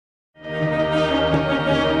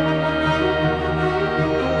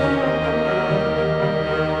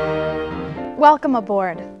Welcome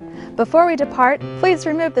aboard. Before we depart, please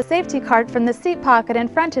remove the safety card from the seat pocket in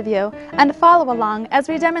front of you and follow along as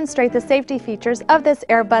we demonstrate the safety features of this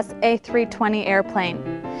Airbus A320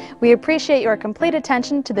 airplane. We appreciate your complete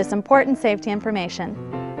attention to this important safety information.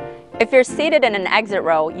 If you're seated in an exit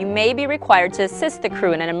row, you may be required to assist the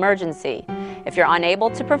crew in an emergency. If you're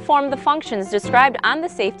unable to perform the functions described on the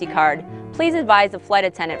safety card, please advise the flight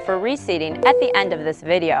attendant for reseating at the end of this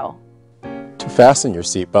video. To fasten your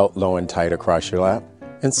seatbelt low and tight across your lap,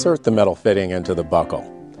 insert the metal fitting into the buckle.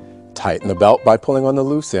 Tighten the belt by pulling on the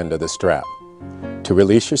loose end of the strap. To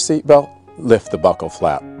release your seatbelt, lift the buckle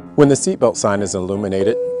flap. When the seatbelt sign is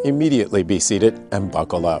illuminated, immediately be seated and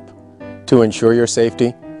buckle up. To ensure your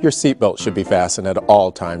safety, your seatbelt should be fastened at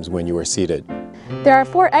all times when you are seated. There are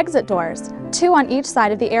 4 exit doors, 2 on each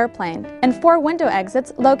side of the airplane, and 4 window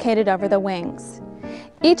exits located over the wings.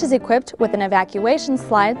 Each is equipped with an evacuation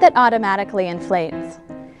slide that automatically inflates.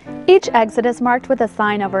 Each exit is marked with a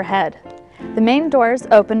sign overhead. The main doors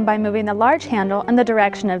open by moving the large handle in the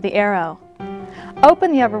direction of the arrow.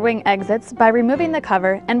 Open the overwing exits by removing the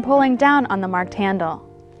cover and pulling down on the marked handle.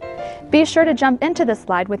 Be sure to jump into the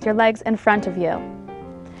slide with your legs in front of you.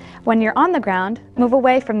 When you're on the ground, move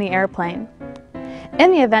away from the airplane.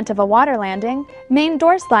 In the event of a water landing, main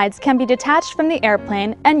door slides can be detached from the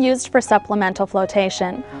airplane and used for supplemental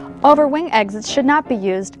flotation. Overwing exits should not be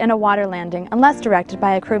used in a water landing unless directed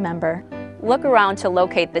by a crew member. Look around to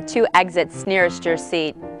locate the 2 exits nearest your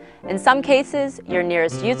seat. In some cases, your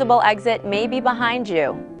nearest usable exit may be behind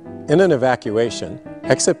you. In an evacuation,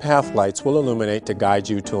 exit path lights will illuminate to guide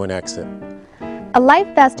you to an exit. A life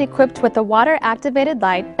vest equipped with a water-activated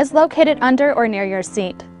light is located under or near your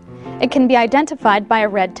seat. It can be identified by a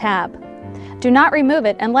red tab. Do not remove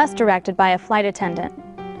it unless directed by a flight attendant.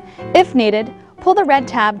 If needed, pull the red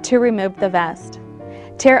tab to remove the vest.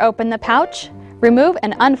 Tear open the pouch, remove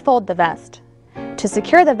and unfold the vest. To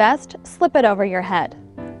secure the vest, slip it over your head.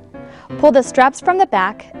 Pull the straps from the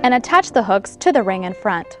back and attach the hooks to the ring in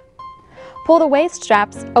front. Pull the waist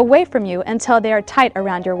straps away from you until they are tight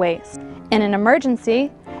around your waist. In an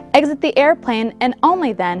emergency, exit the airplane and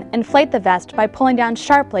only then inflate the vest by pulling down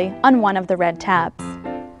sharply on one of the red tabs.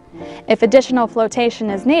 If additional flotation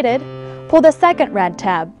is needed, pull the second red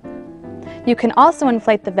tab. You can also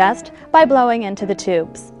inflate the vest by blowing into the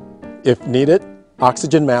tubes. If needed,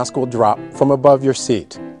 oxygen mask will drop from above your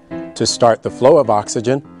seat. To start the flow of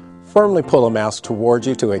oxygen, firmly pull a mask towards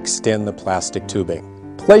you to extend the plastic tubing.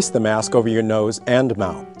 Place the mask over your nose and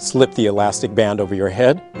mouth. Slip the elastic band over your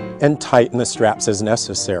head and tighten the straps as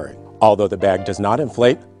necessary. Although the bag does not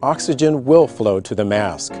inflate, oxygen will flow to the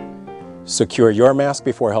mask. Secure your mask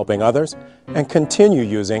before helping others and continue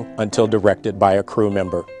using until directed by a crew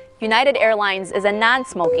member. United Airlines is a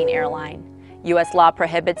non-smoking airline. U.S. law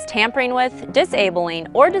prohibits tampering with, disabling,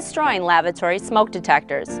 or destroying lavatory smoke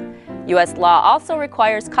detectors. U.S. law also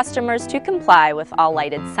requires customers to comply with all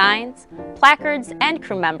lighted signs, placards, and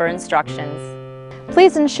crew member instructions.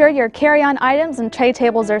 Please ensure your carry-on items and tray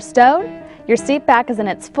tables are stowed, your seat back is in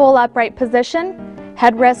its full upright position,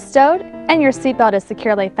 headrest stowed, and your seatbelt is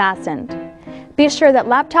securely fastened. Be sure that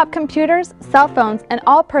laptop computers, cell phones, and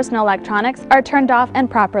all personal electronics are turned off and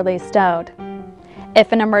properly stowed.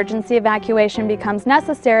 If an emergency evacuation becomes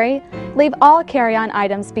necessary, leave all carry-on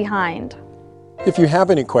items behind. If you have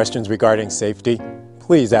any questions regarding safety,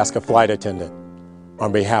 please ask a flight attendant.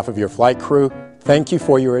 On behalf of your flight crew, thank you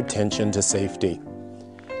for your attention to safety.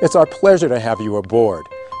 It's our pleasure to have you aboard,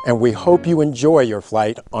 and we hope you enjoy your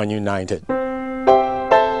flight on United.